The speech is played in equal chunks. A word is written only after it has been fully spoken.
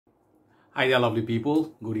Hi there, lovely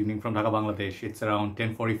people. Good evening from Dhaka, Bangladesh. It's around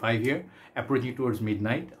 10:45 here, approaching towards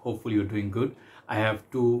midnight. Hopefully you're doing good. I have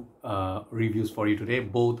two reviews for you today.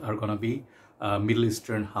 Both are gonna be Middle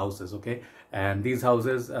Eastern houses, okay? And these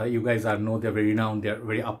houses, you guys know they're very renowned. They're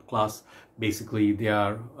very up class. Basically, they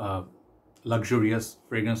are luxurious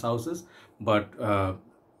fragrance houses. But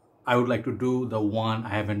I would like to do the one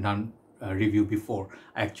I haven't done review before.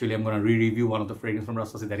 Actually, I'm going to re-review one of the fragrance from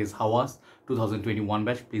Rasasi, that is Hawas 2021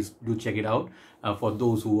 batch. Please do check it out for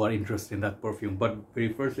those who are interested in that perfume. But very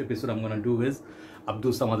first episode I'm going to do is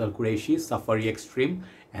Abdul Al Quraishi Safari Extreme,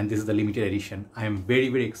 and this is the limited edition. I am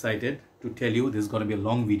very excited to tell you this is going to be a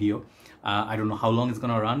long video. I don't know how long it's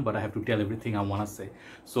going to run, but I have to tell everything I want to say.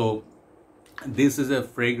 So this is a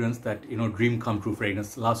fragrance that, you know, dream come true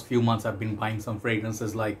fragrance. Last few months I've been buying some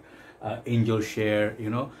fragrances like Angel Share, you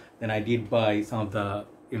know. Then I did buy some of the,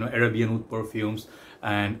 you know, Arabian Oud perfumes,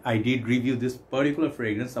 and I did review this particular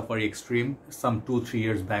fragrance Safari Extreme some 2-3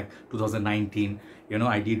 years back, 2019. You know,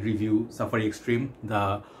 I did review Safari Extreme,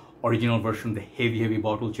 the original version, the heavy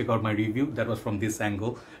bottle. Check out my review. That was from this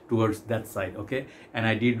angle towards that side, okay? And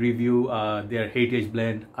I did review their heritage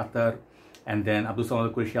blend Attar, and then Abdul Al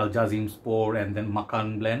Quraishi Al Jazim Spore, and then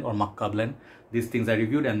Makan blend or Makkah blend. These things I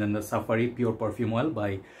reviewed, and then the Safari Pure Perfume Oil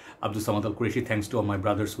by Abdul Al Quraishi, thanks to all my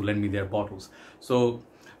brothers who lend me their bottles. So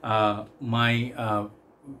my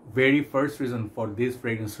very first reason for this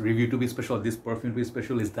fragrance review to be special, this perfume to be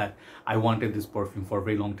special, is that I wanted this perfume for a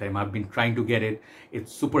very long time. I've been trying to get it.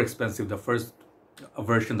 It's super expensive. The first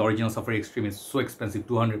version, the original Safari Extreme, is so expensive,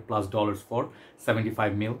 $200+ for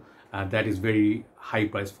 75 ml. That is very high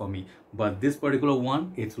price for me. But this particular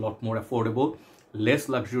one, it's a lot more affordable, less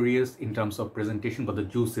luxurious in terms of presentation, but the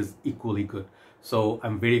juice is equally good. So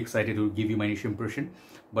I'm very excited to give you my initial impression.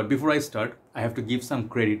 But before I start, I have to give some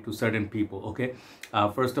credit to certain people, okay?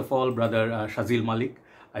 First of all, brother Shajeel Malik.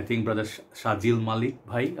 I think brother Shajeel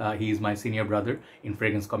Bhai, he is my senior brother in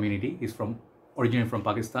fragrance community. He's originally from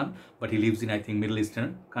Pakistan, but he lives in, I think, Middle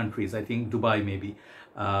Eastern countries. I think Dubai maybe.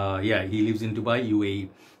 Yeah, he lives in Dubai, UAE.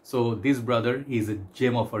 So this brother, he's a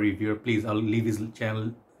gem of a reviewer. Please, I'll leave his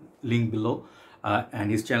channel link below. And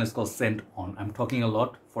his channel is called Scent On. I'm talking a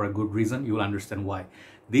lot for a good reason. You will understand why.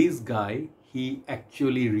 This guy, he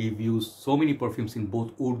actually reviews so many perfumes in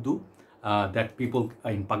both Urdu that people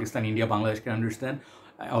in Pakistan, India, Bangladesh can understand.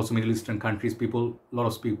 Also Middle Eastern countries, a lot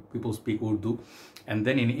of people speak Urdu, and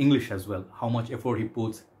then in English as well. How much effort he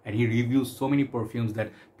puts, and he reviews so many perfumes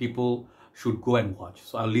that people should go and watch.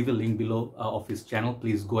 So I'll leave a link below of his channel.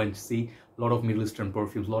 Please go and see a lot of Middle Eastern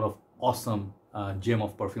perfumes, a lot of awesome gem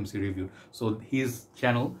of perfumes he reviewed. So his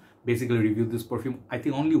channel basically reviewed this perfume. I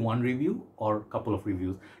think only one review or a couple of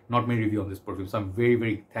reviews, not my review on this perfume. So I'm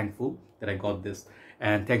very thankful that I got this.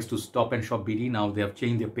 And thanks to Stop and Shop BD, now they have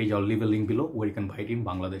changed their page. I'll leave a link below where you can buy it in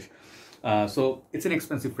Bangladesh. So it's an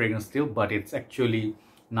expensive fragrance still, but it's actually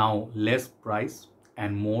now less price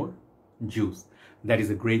and more juice. That is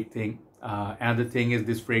a great thing. Another thing is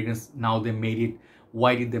this fragrance, now they made it.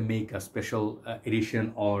 Why did they make a special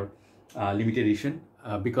edition or limited edition?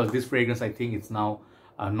 Because this fragrance, I think it's now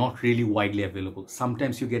not really widely available.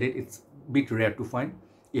 Sometimes you get it, it's a bit rare to find.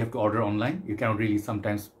 You have to order online. You cannot really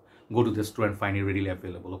sometimes go to the store and find it readily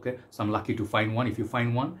available, okay? So I'm lucky to find one. If you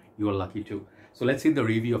find one, you are lucky too. So let's see the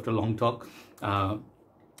review after long talk.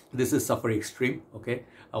 This is Safari Extreme, okay?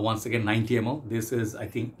 Once again, 90 ml. This is, I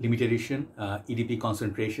think, limited edition, EDP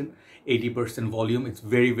concentration, 80% volume. It's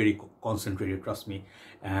very concentrated, trust me.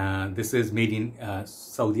 This is made in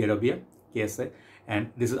Saudi Arabia, KSA.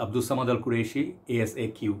 And this is Abdul Al Quraishi,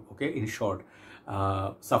 ASAQ, okay, in short.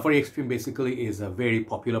 Safari Extreme basically is a very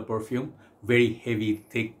popular perfume, very heavy,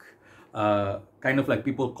 thick, kind of like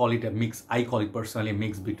people call it a mix. I call it personally a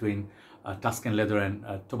mix between Tuscan leather and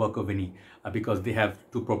tobacco vanille because they have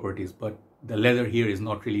two properties. But the leather here is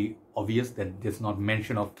not really obvious, that there's not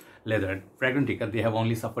mention of leather. At Fragrantica, they have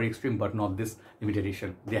only Safari Extreme, but not this limited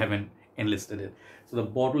edition. They haven't enlisted it. So the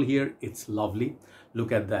bottle here, it's lovely.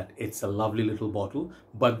 Look at that. It's a lovely little bottle,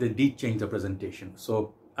 but they did change the presentation.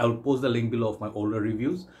 So I'll post the link below of my older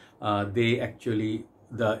reviews. They actually,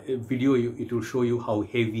 the video, it will show you how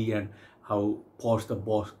heavy and how posh the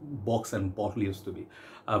box and bottle used to be.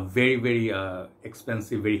 Very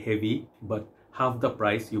expensive, very heavy, but half the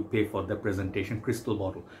price you pay for the presentation. Crystal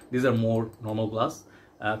bottle. These are more normal glass,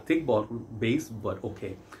 thick bottle base, but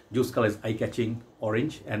okay. Juice color is eye-catching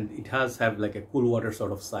orange, and it have like a cool water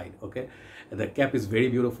sort of side, okay. The cap is very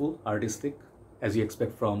beautiful, artistic, as you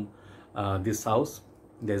expect from this house.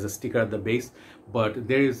 There's a sticker at the base, but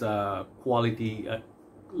there is a quality,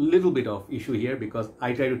 little bit of issue here because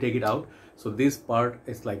I try to take it out. So this part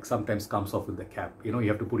is like sometimes comes off with the cap, you know, you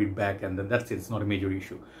have to put it back, and then that's it. It's not a major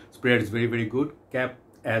issue. Sprayer is very, very good. Cap,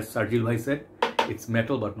 as Shajeel Bhai said, it's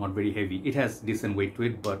metal but not very heavy. It has decent weight to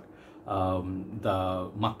it, but the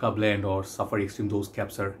Makkah blend or Safari Extreme, those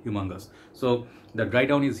caps are humongous. So the dry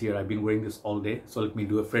down is here. I've been wearing this all day, so let me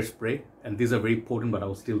do a fresh spray. And these are very potent, but I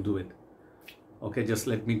will still do it. Okay, just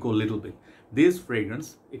let me go a little bit. This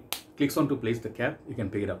fragrance, it clicks onto place, the cap, you can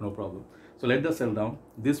pick it up, no problem. So let that settle down.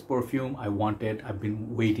 This perfume I've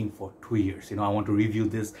been waiting for 2 years. You know, I want to review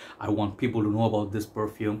this. I want people to know about this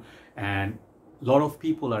perfume, and a lot of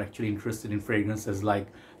people are actually interested in fragrances like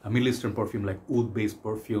a Middle Eastern perfume, like oud based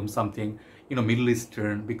perfume, something, you know, Middle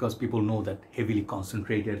Eastern, because people know that heavily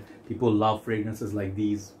concentrated. People love fragrances like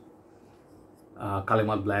these,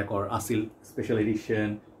 Kalemal Black or Asil Special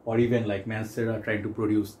Edition, or even like Mancera trying to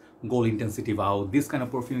produce Gold Intensity Vow. This kind of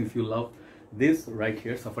perfume, if you love this right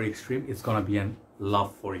here, Safari Extreme, it's gonna be a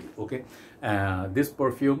love for you. Okay, this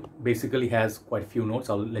perfume basically has quite a few notes.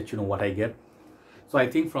 I'll let you know what I get. So I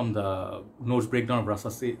think from the notes breakdown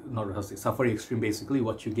of Safari Extreme, basically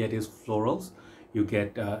what you get is florals. You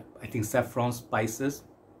get, I think, saffron, spices,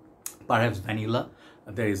 perhaps vanilla.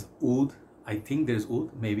 There is oud. I think there is oud,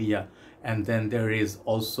 maybe, yeah. And then there is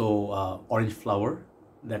also orange flower,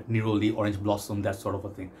 that neroli, orange blossom, that sort of a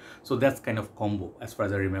thing. So that's kind of combo as far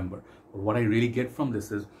as I remember. But what I really get from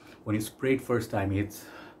this is when you spray it first time,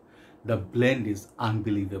 the blend is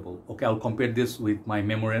unbelievable. Okay, I'll compare this with my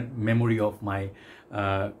memory of my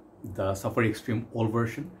the Safari Extreme old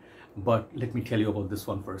version, but let me tell you about this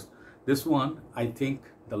one first. This one, I think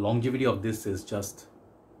the longevity of this is just,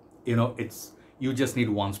 you know, you just need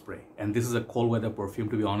one spray, and this is a cold weather perfume,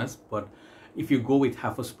 to be honest. But if you go with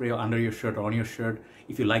half a spray under your shirt or on your shirt,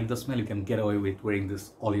 if you like the smell, you can get away with wearing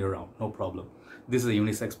this all year round, no problem. This is a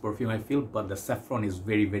unisex perfume, I feel, but the saffron is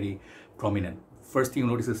very, very prominent. First thing you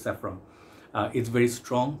notice is saffron. It's very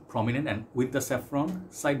strong, prominent, and with the saffron,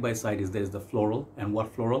 side by side there's the floral. And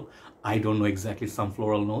what floral? I don't know exactly, some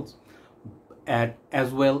floral notes.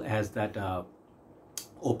 As well as that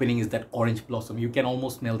opening is that orange blossom. You can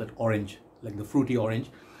almost smell that orange, like the fruity orange.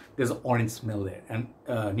 There's an orange smell there. And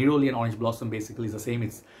neroli and orange blossom basically is the same.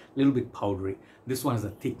 It's a little bit powdery. This one has the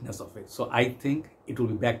thickness of it. So I think it will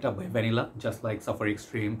be backed up by vanilla, just like Safari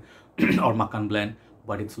Extreme or Makan Blend.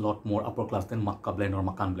 But it's a lot more upper class than Makkah Blend or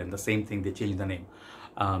Makan Blend. The same thing, they changed the name.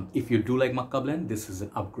 If you do like Makkah Blend, this is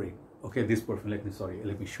an upgrade. Okay, this perfume,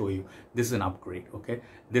 let me show you. This is an upgrade. Okay,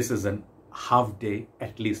 this is an half day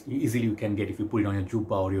at least. Easily you can get if you put it on your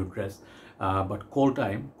jubba or your dress. But cold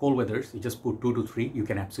weathers, you just put 2 to 3, you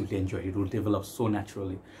can absolutely enjoy it. It will develop so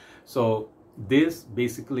naturally. So this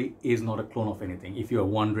basically is not a clone of anything. If you're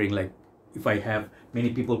wondering, like, if I have many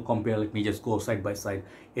people compare, let me just go side by side,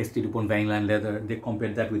 ST Dupont Vanilla and Leather, they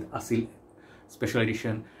compare that with Asil Special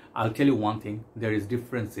Edition. I'll tell you one thing, there is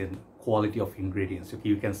difference in quality of ingredients. Okay,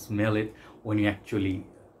 you can smell it when you actually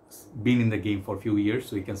been in the game for a few years,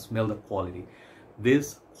 so you can smell the quality.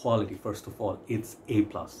 This quality, first of all, it's A+.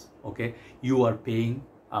 Okay, you are paying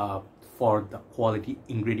for the quality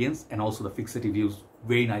ingredients, and also the fixative used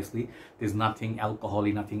very nicely. There's nothing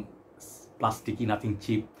alcoholic, nothing plasticky, nothing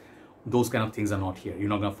cheap. Those kind of things are not here. You're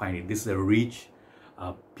not gonna find it. This is a rich,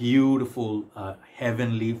 beautiful,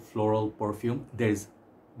 heavenly floral perfume. There is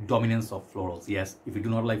dominance of florals. Yes, if you do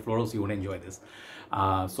not like florals, you won't enjoy this.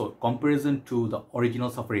 So comparison to the original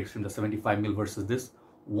Safari Extreme, the 75ml versus this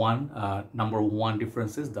one, number one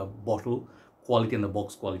difference is the bottle quality and the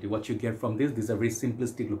box quality. What you get from this is a very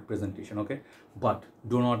simplistic look presentation. Okay, but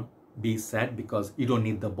do not be sad because you don't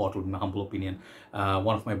need the bottle, in my humble opinion.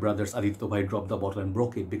 One of my brothers, Aditya Bhai, dropped the bottle and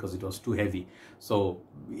broke it because it was too heavy. So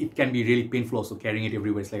it can be really painful also carrying it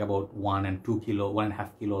everywhere. It's like about 1 and 2 kilo,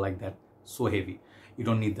 1.5 kilo, like that. So heavy. You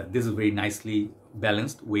don't need that. This is very nicely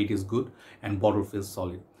balanced. Weight is good and bottle feels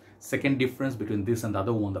solid. Second difference between this and the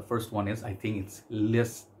other one, the first one is, I think it's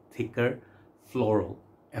less thicker floral.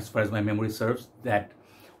 As far as my memory serves, that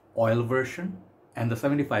oil version and the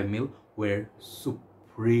 75ml were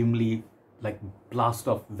supremely like blast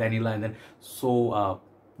of vanilla, and then so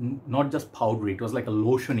not just powdery, it was like a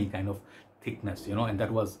lotiony kind of thickness, you know, and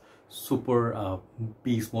that was super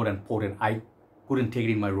beast mode and potent. I couldn't take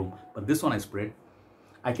it in my room, but this one I sprayed,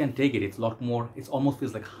 I can take it. It's a lot more, it almost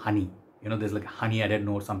feels like honey, you know, there's like a honey added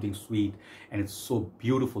note, something sweet, and it's so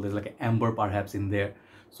beautiful. There's like an amber perhaps in there.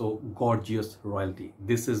 So gorgeous royalty.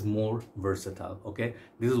 This is more versatile. Okay,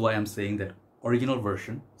 this is why I'm saying that original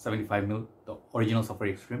version 75ml, the original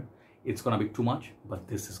Safari Extreme, it's gonna be too much, but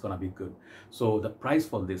this is gonna be good. So the price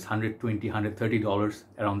for this, $120, $130,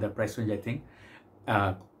 around that price range, I think,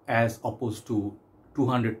 as opposed to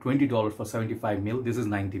 $220 for 75ml. This is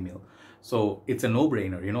 90ml. So it's a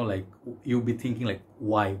no-brainer, you know, like you'll be thinking like,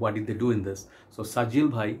 why? What did they do in this? So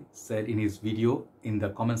Shajeel Bhai said in his video in the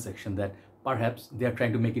comment section that perhaps they are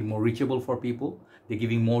trying to make it more reachable for people. They're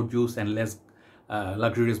giving more juice and less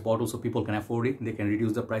luxurious bottles so people can afford it. They can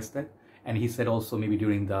reduce the price tag. And he said also maybe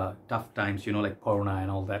during the tough times, you know, like Corona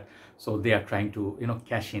and all that. So they are trying to, you know,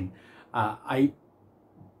 cash in.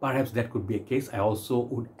 Perhaps that could be a case. I also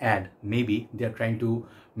would add, maybe they're trying to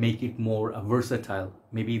make it more versatile.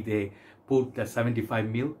 Maybe they put the 75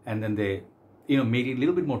 ml and then they, you know, made it a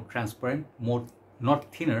little bit more transparent, more,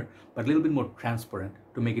 not thinner, but a little bit more transparent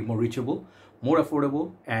to make it more reachable, more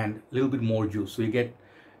affordable, and a little bit more juice. So you get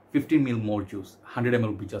 15 ml more juice. 100 ml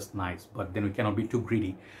would be just nice, but then we cannot be too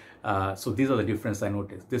greedy. So these are the difference I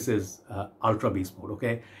noticed. This is ultra beast mode,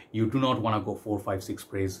 okay? You do not want to go 4, 5, 6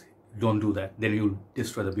 sprays. Don't do that. Then you'll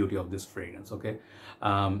destroy the beauty of this fragrance, okay?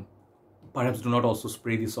 Perhaps do not also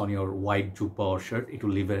spray this on your white jubba or shirt. It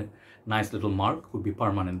will leave a nice little mark. Could be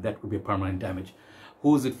permanent. That could be a permanent damage.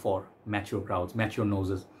 Who is it for? Mature crowds, mature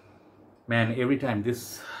noses. Man, every time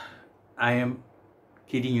this, I am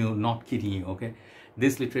kidding you, not kidding you, okay?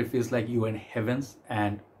 This literally feels like you are in heavens,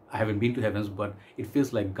 and I haven't been to heavens, but it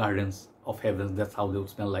feels like gardens of heavens. That's how they would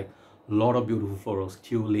smell like. A lot of beautiful florals,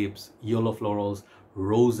 tulips, yellow florals,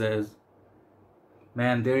 roses.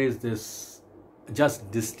 Man, there is this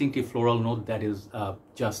just distinctive floral note that is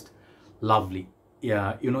just lovely.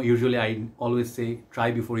 Yeah, you know, usually I always say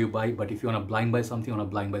try before you buy, but if you want to blind buy something, you want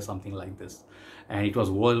to blind buy something like this. And it was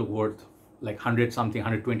well worth like 100 something,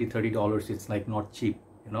 120, $30. It's like not cheap,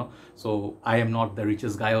 you know. So I am not the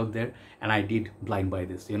richest guy out there, and I did blind buy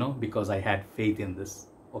this, you know, because I had faith in this.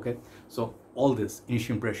 Okay, so all this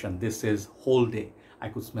initial impression, this is whole day I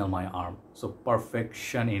could smell my arm. So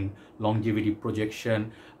perfection in longevity,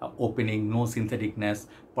 projection, opening, no syntheticness,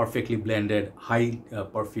 perfectly blended, high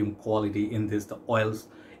perfume quality in this, the oils,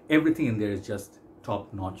 everything in there is just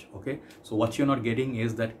top notch. Okay, so what you're not getting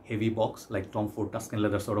is that heavy box like Tom Ford Tuscan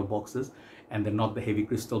leather sort of boxes, and then not the heavy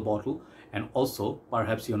crystal bottle. And also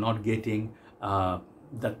perhaps you're not getting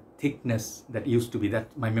the thickness that used to be,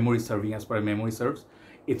 that my memory serving, as per memory serves,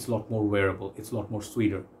 it's a lot more wearable, it's a lot more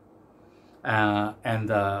sweeter. And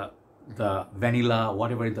the vanilla,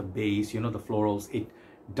 whatever the base, you know, the florals, it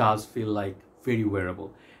does feel like very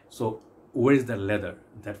wearable. So where is the leather?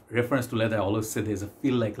 That reference to leather, I always say there's a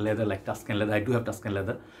feel like leather, like Tuscan leather. I do have Tuscan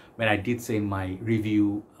leather, but I did say in my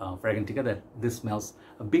review Fragrantica that this smells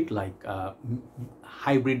a bit like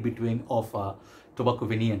hybrid between of Tobacco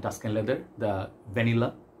Vanille and Tuscan leather. The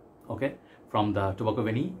vanilla, okay, from the Tobacco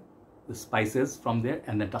Vanille, the spices from there,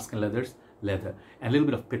 and then Tuscan leathers, leather, and a little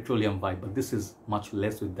bit of petroleum vibe, but this is much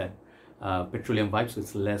less with that petroleum vibe, so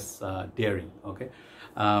it's less daring. Okay,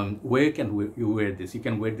 where can you wear this? You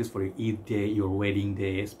can wear this for your Eid day, your wedding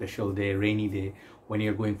day, special day, rainy day, when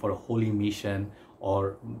you're going for a holy mission,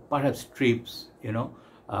 or perhaps trips, you know,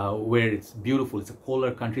 where it's beautiful, it's a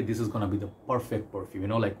colder country. This is gonna be the perfect perfume, you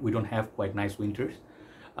know, like we don't have quite nice winters,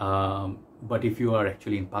 but if you are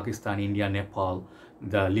actually in Pakistan, India, Nepal,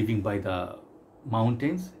 living by the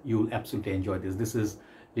mountains, you'll absolutely enjoy this. This is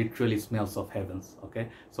literally smells of heavens. Okay,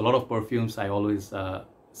 so a lot of perfumes I always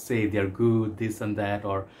say they're good, this and that,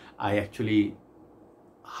 or I actually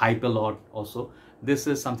hype a lot also. This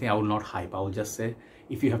is something I will not hype. I will just say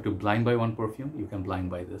if you have to blind buy one perfume, you can blind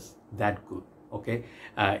buy this. That good. Okay,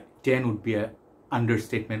 10 would be a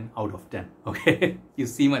understatement out of 10. Okay, you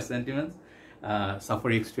see my sentiments.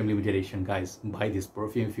 Safari Extreme Limited Edition, guys, buy this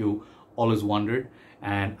perfume if you always wondered.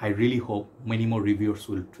 And I really hope many more reviewers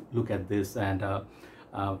will look at this and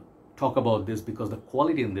talk about this, because the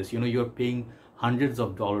quality in this, you know, you're paying hundreds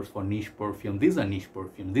of dollars for niche perfume. These are niche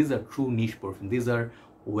perfume. These are true niche perfume. These are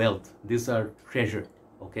wealth. These are treasure.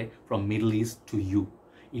 Okay, from Middle East to you.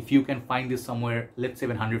 If you can find this somewhere, let's say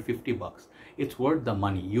 $150, it's worth the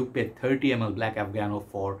money. You pay 30 ml Black Afghano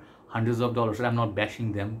for hundreds of dollars. I'm not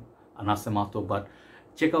bashing them, Anasemato, but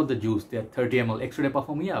check out the juice. They're 30 ml extra de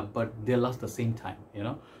parfum, yeah, but they last the same time, you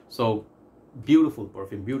know. So beautiful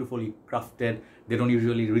perfume, beautifully crafted. They don't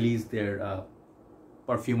usually release their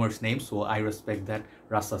perfumers' names, so I respect that.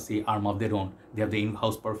 Rasasi, Armav, they don't. They have the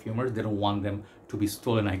in-house perfumers. They don't want them to be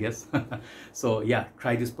stolen, I guess. So yeah,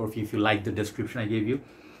 try this perfume if you like the description I gave you.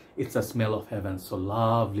 It's a smell of heaven, so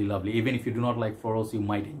lovely, lovely. Even if you do not like florals, you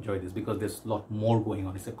might enjoy this because there's a lot more going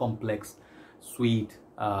on. It's a complex, sweet,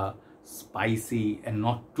 spicy, and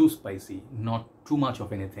not too spicy, not too much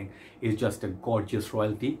of anything. It's just a gorgeous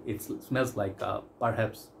royalty. It smells like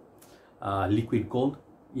perhaps liquid gold.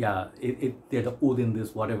 Yeah, there's the oud in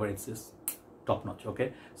this, whatever, it's just top notch.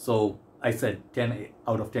 Okay, so I said 10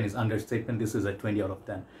 out of 10 is understatement. This is a 20 out of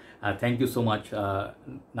 10. Thank you so much,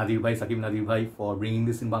 Nadir Bhai, Saqib Nadir Bhai, for bringing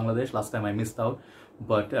this in Bangladesh. Last time I missed out,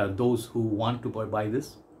 but those who want to buy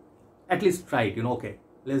this, at least try it. You know, okay,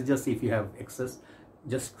 let's just see if you have excess,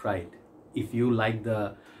 just try it. If you like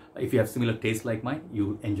if you have similar taste like mine,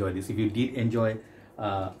 you enjoy this. If you did enjoy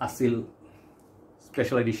Asil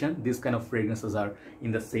Special Edition, these kind of fragrances are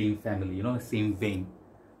in the same family, you know, same vein.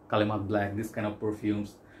 Kalemat Black, this kind of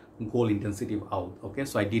perfumes, Gold Intensity out. Okay,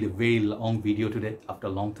 so I did a very long video today after a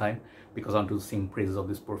long time because I want to sing praises of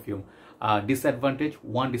this perfume. One disadvantage,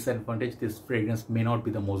 this fragrance may not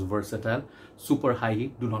be the most versatile. Super high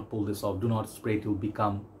heat, do not pull this off, do not spray, it will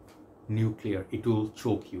become nuclear, it will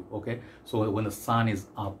choke you. Okay, so when the sun is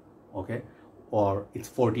up, okay, or it's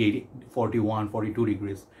 48, 41, 42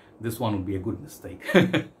 degrees, this one would be a good mistake.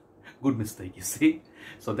 Good mistake, you see.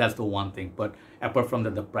 So that's the one thing. But apart from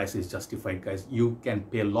that, the price is justified, guys. You can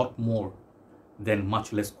pay a lot more than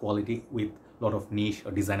much less quality with a lot of niche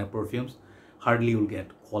or designer perfumes. Hardly you'll get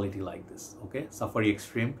quality like this. Okay, Safari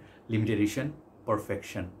Extreme limited edition,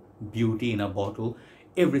 perfection, beauty in a bottle,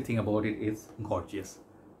 everything about it is gorgeous.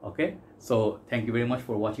 Okay, so thank you very much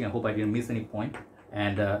for watching. I hope I didn't miss any point,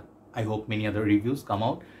 and I hope many other reviews come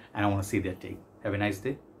out and I want to see their take. Have a nice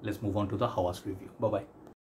day. Let's move on to the Hawas review. Bye bye.